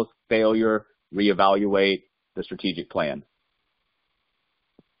goals. Failure, reevaluate the strategic plan.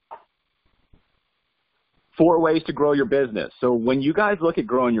 4 ways to grow your business. So when you guys look at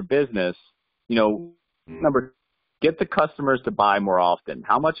growing your business, number, get the customers to buy more often.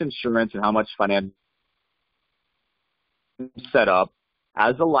 How much insurance and how much finance set up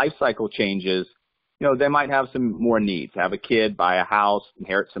as the life cycle changes, they might have some more needs. Have a kid, buy a house,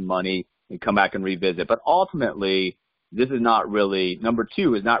 inherit some money, and come back and revisit. But ultimately, this is not really, number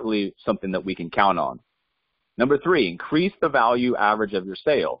 2 is not really something that we can count on. Number 3, increase the value average of your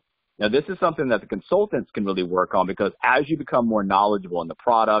sale. Now, this is something that the consultants can really work on because as you become more knowledgeable in the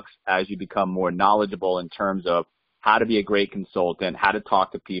products, as you become more knowledgeable in terms of how to be a great consultant, how to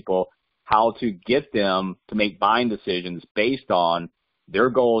talk to people, how to get them to make buying decisions based on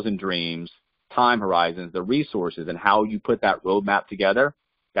their goals and dreams, time horizons, the resources, and how you put that roadmap together,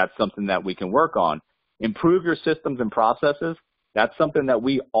 that's something that we can work on. Improve your systems and processes. That's something that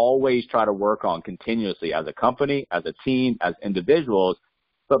we always try to work on continuously as a company, as a team, as individuals.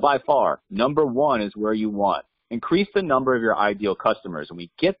 But by far, number 1 is where you want. Increase the number of your ideal customers. And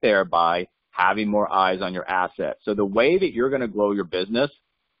we get there by having more eyes on your asset. So the way that you're going to grow your business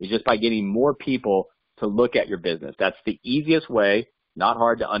is just by getting more people to look at your business. That's the easiest way, not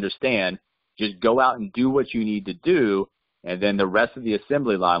hard to understand. Just go out and do what you need to do, and then the rest of the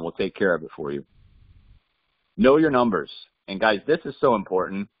assembly line will take care of it for you. Know your numbers. And guys, this is so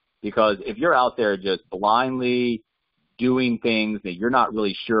important because if you're out there just blindly doing things that you're not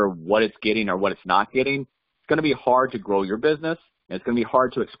really sure what it's getting or what it's not getting, it's going to be hard to grow your business. And it's going to be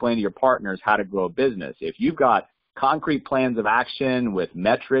hard to explain to your partners how to grow a business. If you've got concrete plans of action with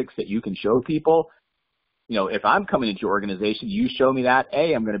metrics that you can show people, if I'm coming into your organization, you show me that,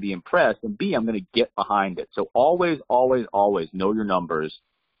 A, I'm going to be impressed, and B, I'm going to get behind it. So always, always, always know your numbers.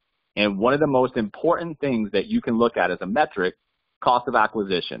 And one of the most important things that you can look at as a metric, cost of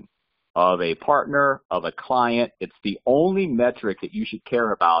acquisition of a partner, of a client. It's the only metric that you should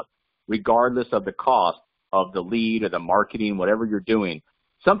care about regardless of the cost of the lead or the marketing, whatever you're doing.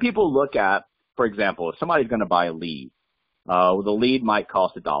 Some people look at, for example, if somebody's going to buy a lead, The lead might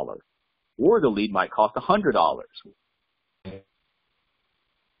cost $1, or the lead might cost $100.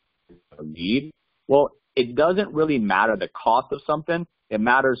 Lead. Well, it doesn't really matter the cost of something. It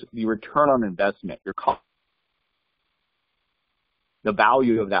matters the return on investment, your cost, the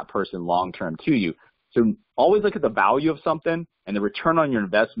value of that person long term to you. So always look at the value of something and the return on your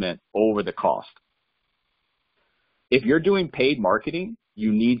investment over the cost. If you're doing paid marketing,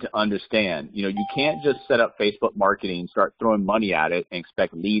 you need to understand, you can't just set up Facebook marketing and start throwing money at it and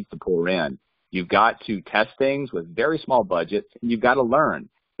expect leads to pour in. You've got to test things with very small budgets, and you've got to learn.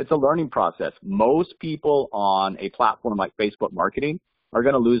 It's a learning process. Most people on a platform like Facebook marketing are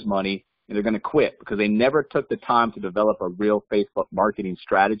going to lose money, and they're going to quit because they never took the time to develop a real Facebook marketing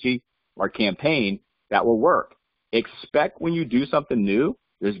strategy or campaign that will work. Expect when you do something new,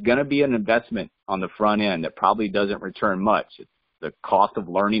 there's going to be an investment on the front end that probably doesn't return much. It's the cost of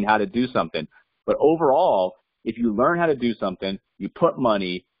learning how to do something. But overall, if you learn how to do something, you put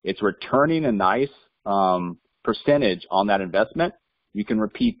money, it's returning a nice percentage on that investment, you can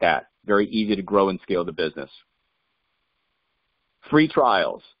repeat that. Very easy to grow and scale the business. Free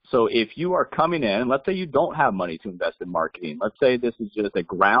trials. So if you are coming in, let's say you don't have money to invest in marketing. Let's say this is just a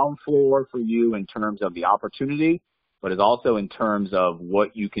ground floor for you in terms of the opportunity, but it's also in terms of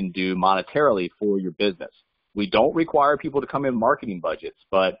what you can do monetarily for your business. We don't require people to come in marketing budgets,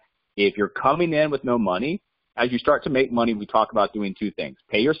 but if you're coming in with no money, as you start to make money, we talk about doing two things.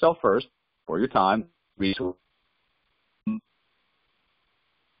 Pay yourself first for your time, resources.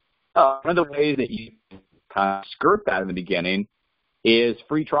 One of the ways that you kind of skirt that in the beginning is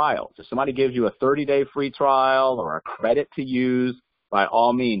free trials. If somebody gives you a 30-day free trial or a credit to use, by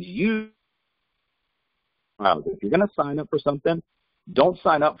all means, use it. If you're going to sign up for something, don't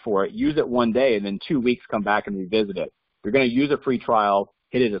sign up for it. Use it one day, and then 2 weeks come back and revisit it. If you're going to use a free trial,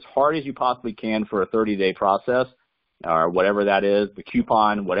 hit it as hard as you possibly can for a 30-day process or whatever that is, the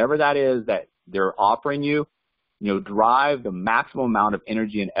coupon, whatever that is that they're offering you. Drive the maximum amount of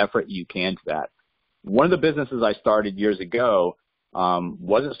energy and effort you can to that. One of the businesses I started years ago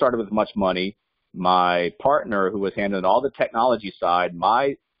wasn't started with much money. My partner, who was handling all the technology side,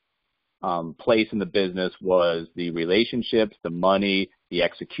 my place in the business was the relationships, the money, the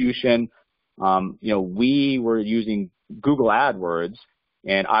execution. We were using Google AdWords,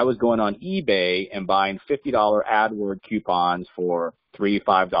 and I was going on eBay and buying $50 AdWord coupons for $3,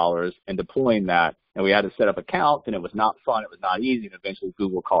 $5 and deploying that. And we had to set up accounts, and it was not fun. It was not easy, and eventually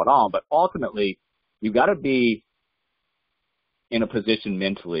Google caught on. But ultimately, you've got to be in a position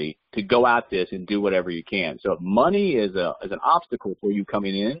mentally to go at this and do whatever you can. So if money is an obstacle for you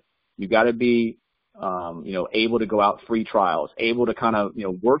coming in, you've got to be, able to go out free trials, able to kind of,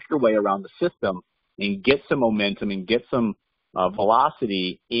 work your way around the system and get some momentum and get some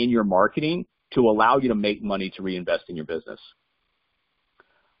velocity in your marketing to allow you to make money to reinvest in your business.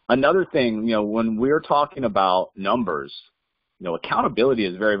 Another thing, when we're talking about numbers, accountability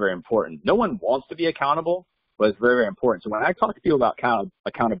is very, very important. No one wants to be accountable, but it's very, very important. So when I talk to people about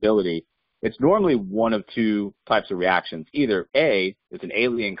accountability, it's normally one of two types of reactions. Either A, it's an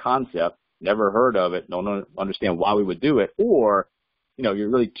alien concept, never heard of it, don't understand why we would do it, or, you're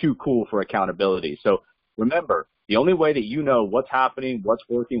really too cool for accountability. So remember, the only way that you know what's happening, what's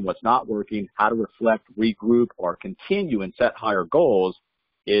working, what's not working, how to reflect, regroup, or continue and set higher goals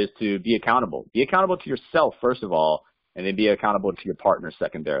is to be accountable. Be accountable to yourself, first of all, and then be accountable to your partner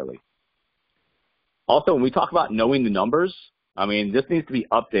secondarily. Also, when we talk about knowing the numbers, this needs to be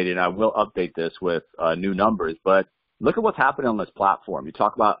updated, and I will update this with new numbers, but look at what's happening on this platform. You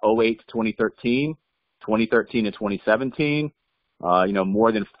talk about 08 to 2013, 2013 to 2017,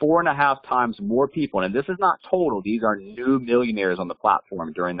 more than 4.5 times more people, and this is not total. These are new millionaires on the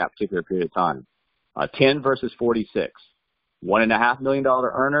platform during that particular period of time. 10 versus 46. $1.5 million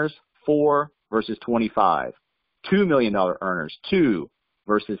earners, 4 versus 25. $2 million earners, 2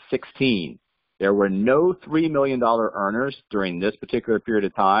 versus 16. There were no $3 million earners during this particular period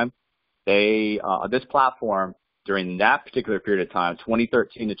of time. This platform during that particular period of time,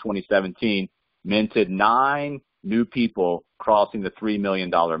 2013 to 2017, minted 9 new people crossing the $3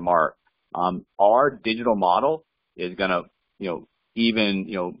 million mark. Our digital model is going to,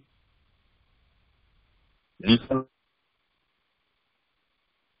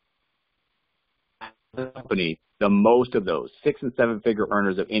 company, the most of those 6- and 7-figure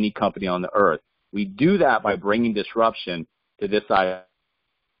earners of any company on the earth. We do that by bringing disruption to this side.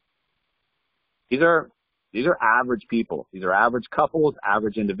 These are average people. These are average couples,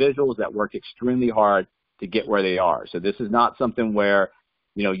 average individuals that work extremely hard to get where they are. So this is not something where,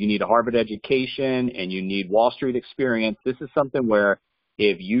 you need a Harvard education and you need Wall Street experience. This is something where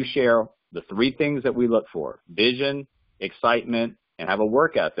if you share the 3 things that we look for, vision, excitement, and have a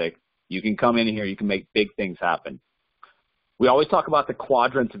work ethic, you can come in here, you can make big things happen. We always talk about the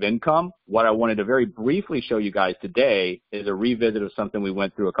quadrants of income. What I wanted to very briefly show you guys today is a revisit of something we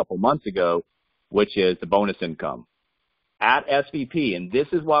went through a couple months ago, which is the bonus income. At SVP, and this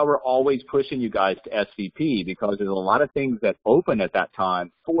is why we're always pushing you guys to SVP, because there's a lot of things that open at that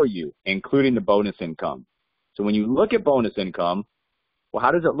time for you, including the bonus income. So when you look at bonus income, well,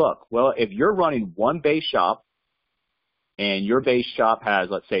 how does it look? Well, if you're running one base shop, and your base shop has,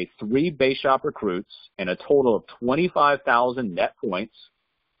 let's say, 3 base shop recruits and a total of 25,000 net points,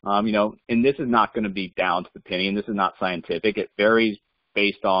 and this is not going to be down to the penny, and this is not scientific. It varies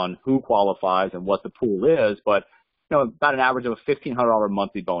based on who qualifies and what the pool is, but, about an average of a $1,500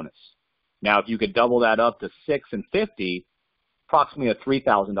 monthly bonus. Now, if you could double that up to 6 and 50, approximately a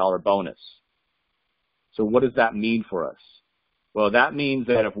 $3,000 bonus. So what does that mean for us? Well, that means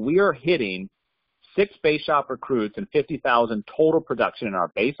that if we are hitting 6 base shop recruits and 50,000 total production in our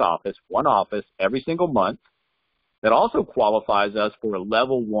base office, one office every single month, that also qualifies us for a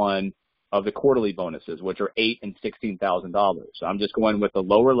level 1 of the quarterly bonuses, which are $8,000 and $16,000. So I'm just going with the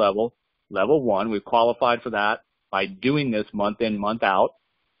lower level, level 1. We've qualified for that by doing this month in, month out.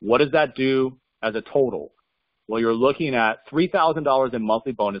 What does that do as a total? Well, you're looking at $3,000 in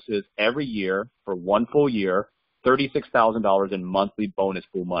monthly bonuses every year for one full year, $36,000 in monthly bonus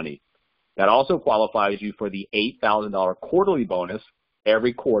pool money. That also qualifies you for the $8,000 quarterly bonus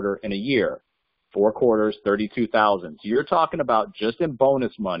every quarter in a year. 4 quarters, $32,000. So you're talking about just in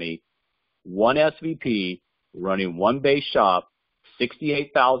bonus money, one SVP running one base shop,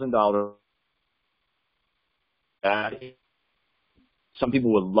 $68,000. Some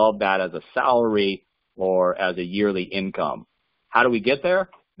people would love that as a salary or as a yearly income. How do we get there?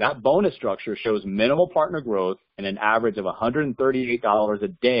 That bonus structure shows minimal partner growth and an average of $138 a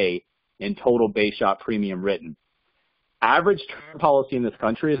day in total base shop premium written. Average term policy in this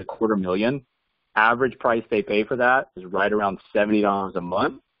country is $250,000. Average price they pay for that is right around $70 a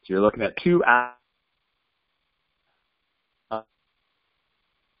month. So you're looking at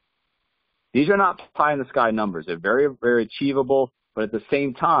these are not pie in the sky numbers. They're very, very achievable, but at the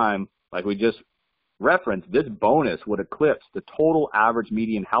same time, like we just referenced, this bonus would eclipse the total average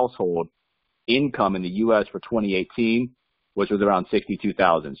median household income in the U.S. for 2018, which was around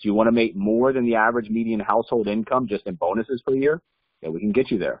 $62,000. So you want to make more than the average median household income just in bonuses per year? Yeah, we can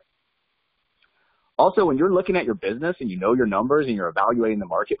get you there. Also, when you're looking at your business and you know your numbers and you're evaluating the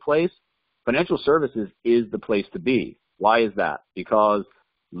marketplace, financial services is the place to be. Why is that? Because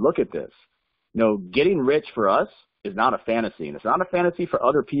look at this. Getting rich for us is not a fantasy, and it's not a fantasy for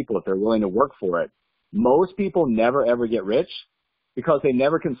other people if they're willing to work for it. Most people never, ever get rich because they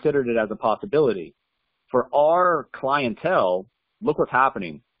never considered it as a possibility. For our clientele, look what's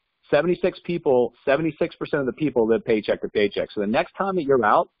happening. 76% of the people live paycheck to paycheck. So the next time that you're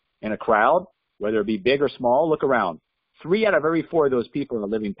out in a crowd, whether it be big or small, look around. 3 out of every 4 of those people are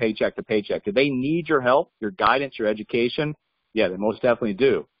living paycheck to paycheck. Do they need your help, your guidance, your education? Yeah, they most definitely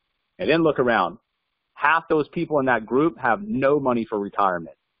do. And then look around. Half those people in that group have no money for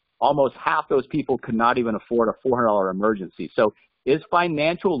retirement. Almost half those people could not even afford a $400 emergency. So is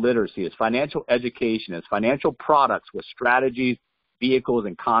financial literacy, is financial education, is financial products with strategies, vehicles,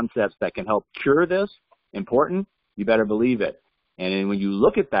 and concepts that can help cure this important? You better believe it. And then when you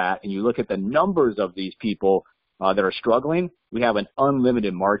look at that and you look at the numbers of these people that are struggling, we have an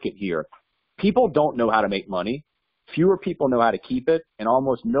unlimited market here. People don't know how to make money. Fewer people know how to keep it, and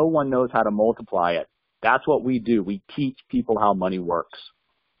almost no one knows how to multiply it. That's what we do. We teach people how money works.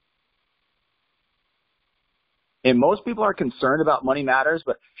 And most people are concerned about money matters,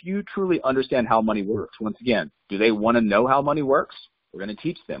 but few truly understand how money works. Once again, do they want to know how money works? We're going to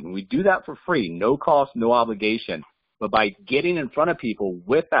teach them. And we do that for free, no cost, no obligation. But by getting in front of people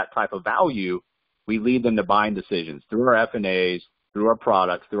with that type of value, we lead them to buying decisions through our F&As, through our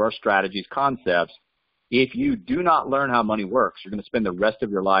products, through our strategies, concepts. If you do not learn how money works, you're going to spend the rest of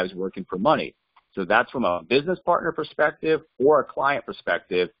your lives working for money. So that's from a business partner perspective or a client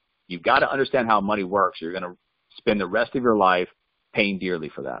perspective. You've got to understand how money works. You're going to spend the rest of your life paying dearly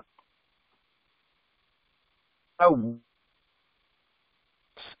for that.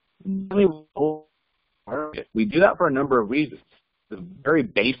 We do that for a number of reasons. The very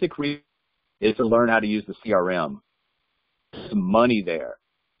basic reason is to learn how to use the CRM. There's money there.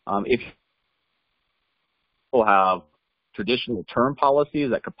 If people have traditional term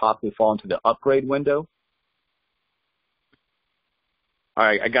policies that could possibly fall into the upgrade window. All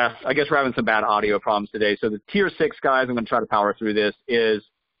right, I guess we're having some bad audio problems today. So the tier 6, guys, I'm going to try to power through this, is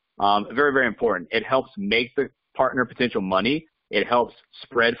very, very important. It helps make the partner potential money. It helps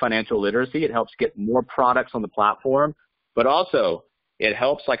spread financial literacy. It helps get more products on the platform But also, it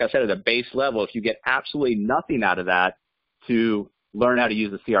helps, like I said, at a base level, if you get absolutely nothing out of that, to learn how to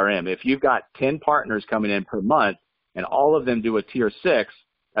use the CRM. If you've got 10 partners coming in per month and all of them do a tier 6,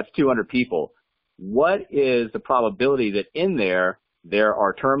 that's 200 people. What is the probability that in there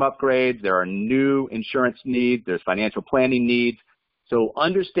are term upgrades, there are new insurance needs, there's financial planning needs? So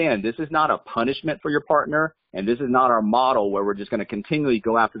understand, this is not a punishment for your partner, and this is not our model where we're just going to continually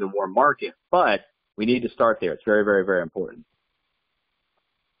go after the warm market, but we need to start there. It's very, very, very important.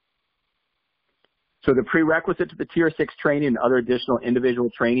 So the prerequisite to the Tier 6 training and other additional individual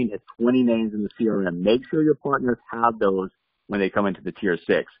training is 20 names in the CRM. Make sure your partners have those when they come into the Tier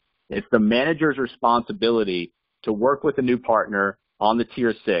 6. It's the manager's responsibility to work with a new partner on the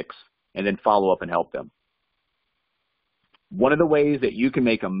Tier 6 and then follow up and help them. One of the ways that you can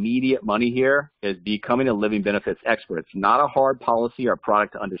make immediate money here is becoming a living benefits expert. It's not a hard policy or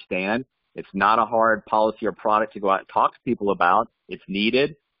product to understand. It's not a hard policy or product to go out and talk to people about. It's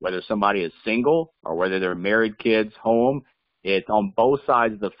needed, whether somebody is single or whether they're married, kids, home. It's on both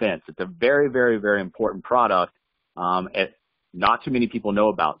sides of the fence. It's a very, very, very important product not too many people know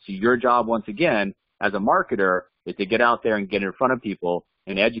about. So your job, once again, as a marketer, is to get out there and get in front of people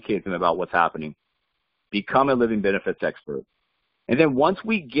and educate them about what's happening. Become a living benefits expert. And then once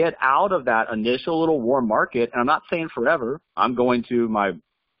we get out of that initial little warm market, and I'm not saying forever, I'm going to my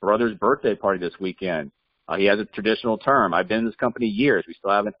brother's birthday party this weekend. He has a traditional term. I've been in this company years. We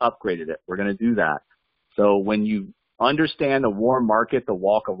still haven't upgraded it. We're going to do that. So when you understand the warm market, the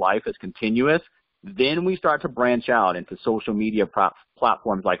walk of life is continuous, then we start to branch out into social media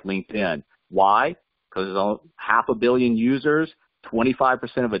platforms like LinkedIn. Why? Because there's 500 million users. 25%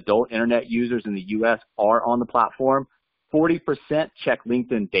 of adult internet users in the U.S. are on the platform. 40% check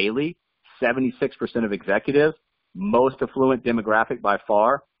LinkedIn daily. 76% of executives. Most affluent demographic by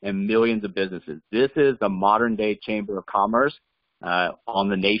far, and millions of businesses. This is the modern day Chamber of Commerce on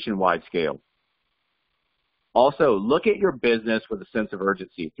the nationwide scale. Also, look at your business with a sense of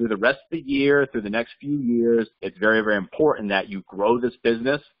urgency. Through the rest of the year, through the next few years, it's very, very important that you grow this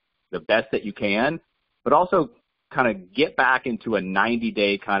business the best that you can, but also kind of get back into a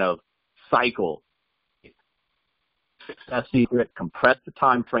 90-day kind of cycle. Success secret, compress the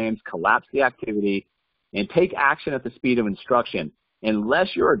time frames, collapse the activity, and take action at the speed of instruction.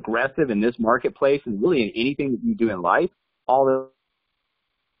 Unless you're aggressive in this marketplace and really in anything that you do in life, and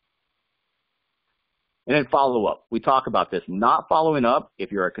then follow up. We talk about this, not following up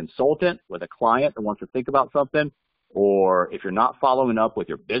if you're a consultant with a client that wants to think about something, or if you're not following up with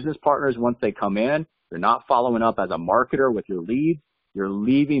your business partners once they come in, you're not following up as a marketer with your leads, you're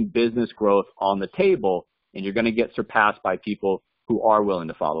leaving business growth on the table, and you're going to get surpassed by people who are willing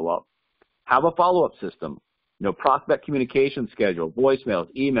to follow up. Have a follow-up system. Prospect communication schedule, voicemails,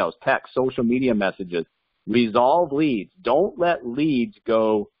 emails, text, social media messages. Resolve leads. Don't let leads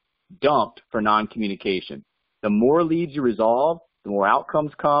go dumped for non-communication. The more leads you resolve, the more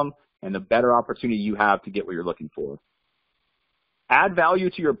outcomes come, and the better opportunity you have to get what you're looking for. Add value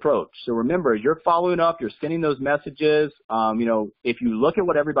to your approach. So remember, you're following up, you're sending those messages. If you look at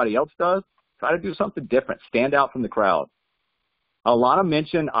what everybody else does, try to do something different. Stand out from the crowd. Alana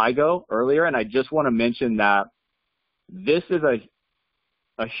mentioned IGO earlier, and I just want to mention that this is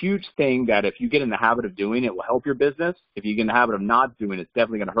a huge thing that if you get in the habit of doing, it will help your business. If you get in the habit of not doing it, it's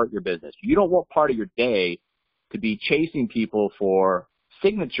definitely going to hurt your business. You don't want part of your day to be chasing people for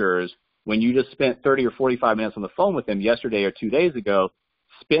signatures when you just spent 30 or 45 minutes on the phone with them yesterday or 2 days ago.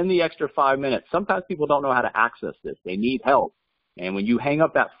 Spend the extra 5 minutes. Sometimes people don't know how to access this. They need help. And when you hang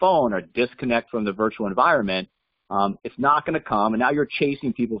up that phone or disconnect from the virtual environment, it's not going to come, and now you're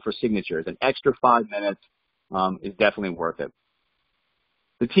chasing people for signatures. An extra 5 minutes is definitely worth it.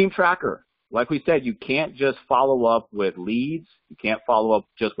 The team tracker. Like we said, you can't just follow up with leads. You can't follow up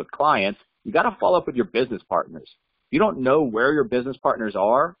just with clients. You got to follow up with your business partners. If you don't know where your business partners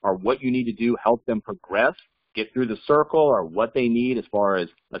are or what you need to do, help them progress, get through the circle, or what they need as far as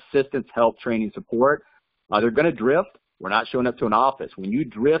assistance, help, training, support, they're going to drift. We're not showing up to an office. When you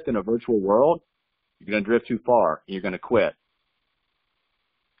drift in a virtual world, you're going to drift too far, and you're going to quit.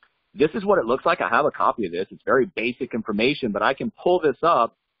 This is what it looks like. I have a copy of this. It's very basic information, but I can pull this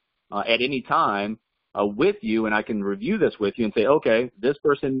up at any time with you, and I can review this with you and say, okay, this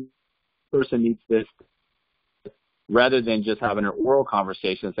person needs this, rather than just having an oral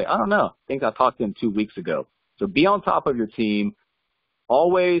conversation and say, I don't know, I think I talked to him 2 weeks ago. So be on top of your team.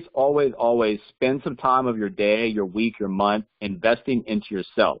 Always, always, always spend some time of your day, your week, your month investing into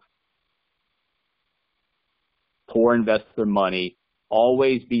yourself. Poor investor money.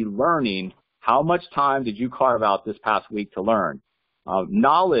 Always be learning. How much time did you carve out this past week to learn?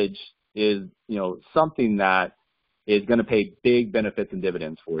 Knowledge is, something that is going to pay big benefits and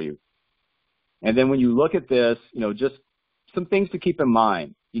dividends for you. And then when you look at this, just some things to keep in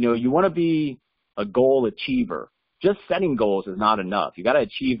mind. You want to be a goal achiever. Just setting goals is not enough. You got to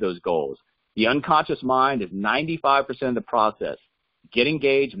achieve those goals. The unconscious mind is 95% of the process. Get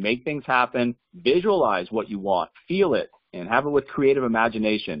engaged, make things happen, visualize what you want, feel it, and have it with creative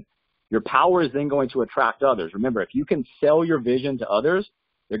imagination. Your power is then going to attract others. Remember, if you can sell your vision to others,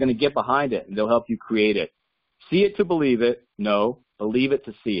 they're going to get behind it and they'll help you create it. See it to believe it. No, believe it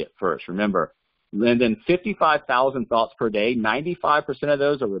to see it first. Remember, and then 55,000 thoughts per day, 95% of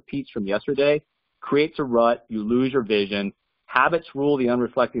those are repeats from yesterday, creates a rut, you lose your vision. Habits rule the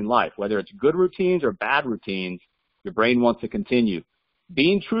unreflecting life. Whether it's good routines or bad routines, your brain wants to continue.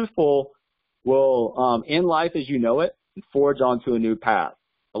 Being truthful will end life as you know it and forge onto a new path.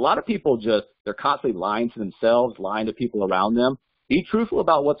 A lot of people they're constantly lying to themselves, lying to people around them. Be truthful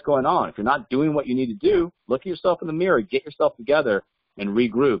about what's going on. If you're not doing what you need to do, look at yourself in the mirror, get yourself together, and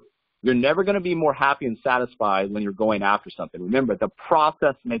regroup. You're never going to be more happy and satisfied when you're going after something. Remember, the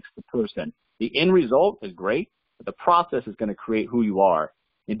process makes the person. The end result is great, but the process is going to create who you are.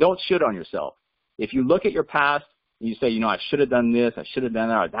 And don't shit on yourself. If you look at your past and you say, I should have done this, I should have done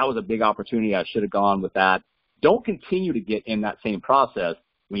that, that was a big opportunity, I should have gone with that. Don't continue to get in that same process.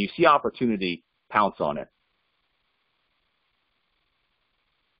 When you see opportunity, pounce on it.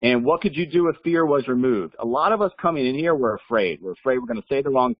 And what could you do if fear was removed? A lot of us coming in here, we're afraid. We're afraid we're going to say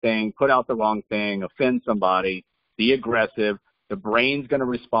the wrong thing, put out the wrong thing, offend somebody, be aggressive. The brain's going to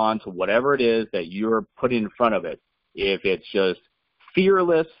respond to whatever it is that you're putting in front of it. If it's just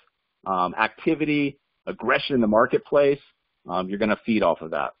fearless activity, aggression in the marketplace, you're going to feed off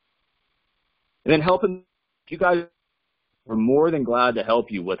of that. And then helping you guys, we're more than glad to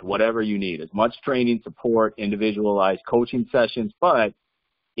help you with whatever you need, as much training, support, individualized coaching sessions. But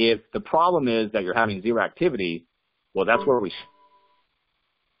if the problem is that you're having zero activity, well, that's where we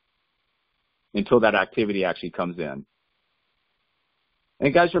until that activity actually comes in.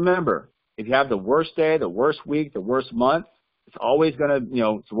 And guys, remember, if you have the worst day, the worst week, the worst month, it's always going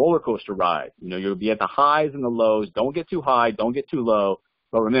to, it's a roller coaster ride. You'll be at the highs and the lows. Don't get too high. Don't get too low.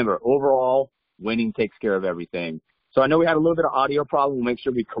 But remember, overall, winning takes care of everything. So I know we had a little bit of audio problem. We'll make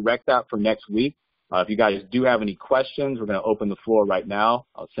sure we correct that for next week. If you guys do have any questions, we're going to open the floor right now.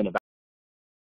 I'll send it back.